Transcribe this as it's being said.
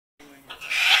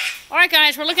Alright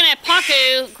guys, we're looking at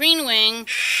Pacu green wing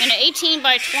in an 18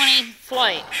 by 20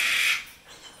 flight.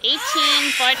 18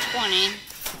 by 20.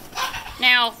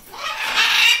 Now,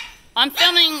 I'm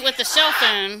filming with the cell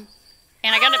phone,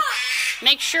 and I gotta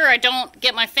make sure I don't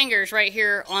get my fingers right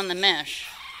here on the mesh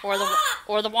or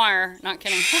the wire. Not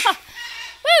kidding.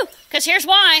 Woo! Because here's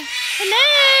why. Hello.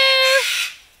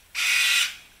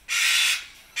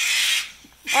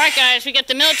 All right, guys, we got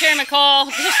the military macaw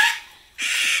just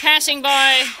passing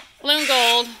by. Blue and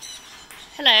gold.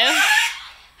 Hello.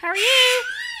 How are you?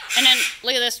 And then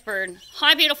look at this bird.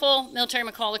 Hi, beautiful military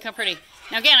macaw. Look how pretty.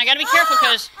 Now again, I got to be careful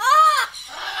because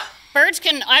birds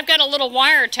can. I've got a little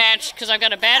wire attached because I've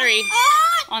got a battery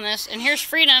on this. And here's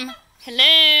Freedom.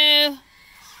 Hello.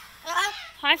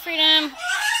 Hi, Freedom.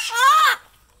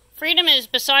 Freedom is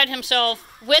beside himself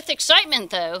with excitement,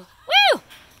 though. Woo!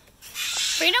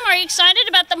 Freedom, are you excited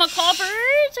about the macaw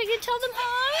birds? Are you tell them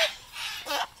hi?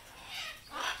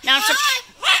 Now,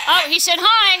 oh, he said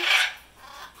hi.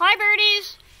 Hi,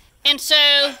 birdies. And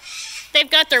so they've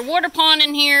got their water pond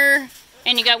in here,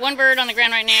 and you got one bird on the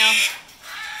ground right now.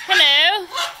 Hello.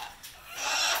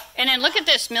 And then look at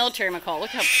this military macaw. Look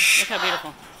how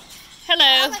beautiful.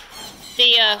 Hello.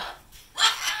 The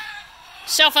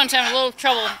cell phone's having a little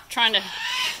trouble trying to.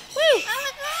 Woo.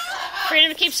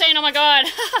 Freedom keeps saying, "Oh my God."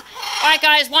 All right,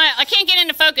 guys. Why I can't get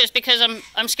into focus because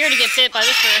I'm scared to get bit by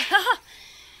this bird.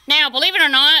 Now, believe it or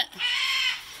not,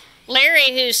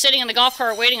 Larry, who's sitting in the golf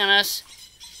cart waiting on us,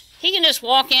 he can just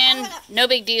walk in, no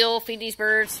big deal, feed these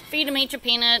birds, feed them each a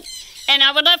peanut. And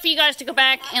I would love for you guys to go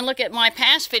back and look at my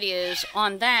past videos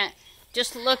on that.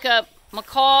 Just look up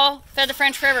Macaw, Fed the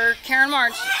French Forever, Karen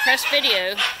March, press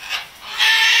video.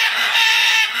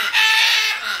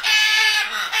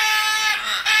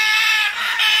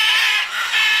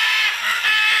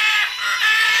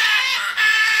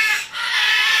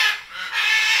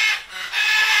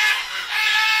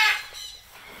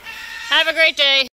 Have a great day.